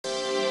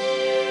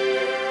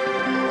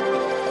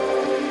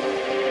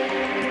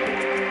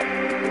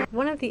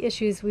one of the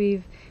issues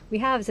we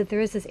have is that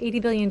there is this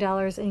 $80 billion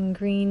in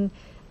green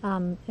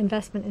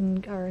investment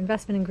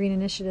in green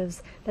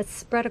initiatives that's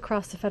spread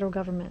across the federal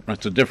government.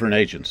 Right, so different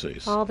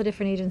agencies. All the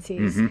different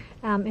agencies.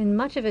 And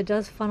much of it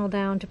does funnel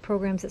down to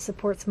programs that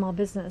support small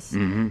business.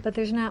 But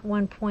there's not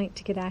one point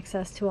to get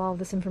access to all of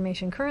this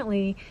information.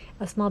 Currently,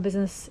 a small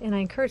business, and I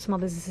encourage small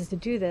businesses to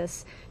do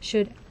this,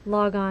 should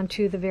log on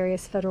to the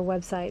various federal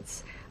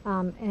websites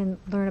and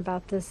learn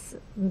about the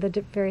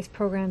various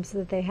programs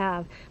that they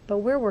have.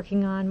 But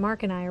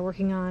Mark and I are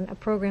working on a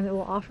program that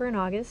we'll offer in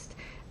August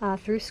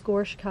through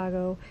SCORE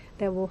Chicago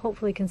that will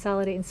hopefully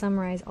consolidate and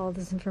summarize all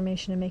this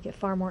information and make it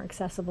far more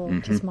accessible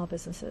to small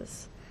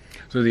businesses.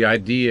 So the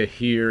idea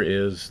here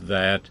is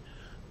that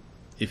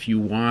if you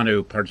want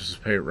to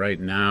participate right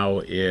now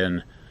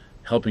in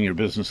helping your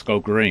business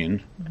go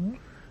green,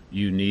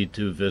 you need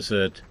to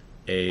visit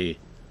a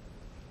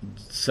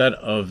set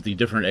of the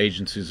different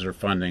agencies that are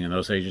funding, and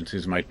those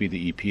agencies might be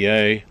the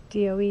EPA,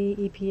 DOE,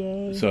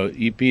 EPA. So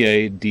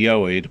EPA,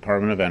 DOE,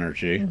 Department of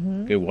Energy.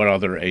 Okay, what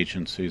other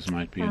agencies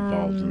might be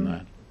involved in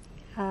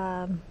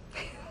that?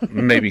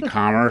 Maybe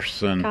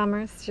Commerce and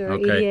Commerce, sure.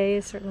 Okay. EDA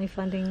is certainly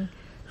funding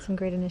some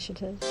great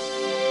initiatives.